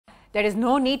There is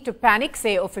no need to panic,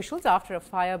 say officials, after a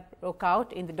fire broke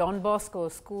out in the Don Bosco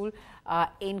school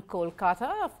in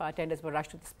Kolkata. Attendants were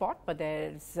rushed to the spot, but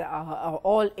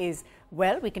all is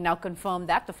well. We can now confirm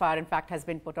that the fire, in fact, has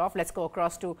been put off. Let's go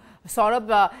across to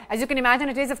Saurabh. As you can imagine,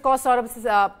 it is, of course,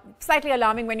 Saurabh, slightly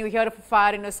alarming when you hear of a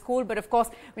fire in a school. But, of course,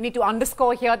 we need to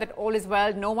underscore here that all is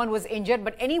well. No one was injured.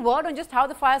 But any word on just how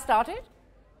the fire started?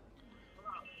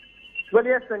 Well,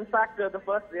 yes, in fact, the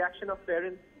first reaction of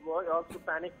parents were also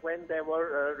panic when there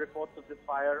were reports of this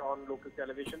fire on local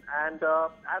television. And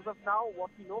as of now, what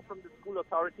we know from the school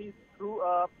authorities through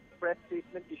a press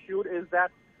statement issued is that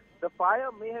the fire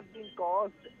may have been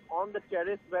caused on the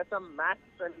terrace where some mats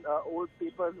and old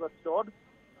papers were stored.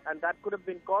 And that could have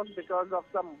been caused because of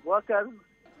some workers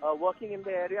working in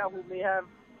the area who may have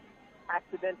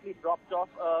accidentally dropped off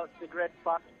a cigarette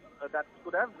butt that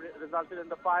could have resulted in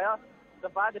the fire. The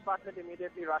fire department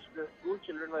immediately rushed to the school.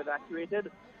 Children were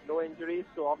evacuated. No injuries.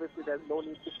 So obviously there's no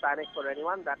need to panic for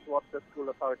anyone. That's what the school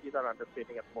authorities are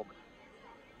understating at the moment.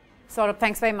 Saurabh,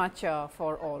 thanks very much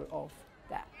for all of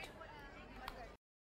that.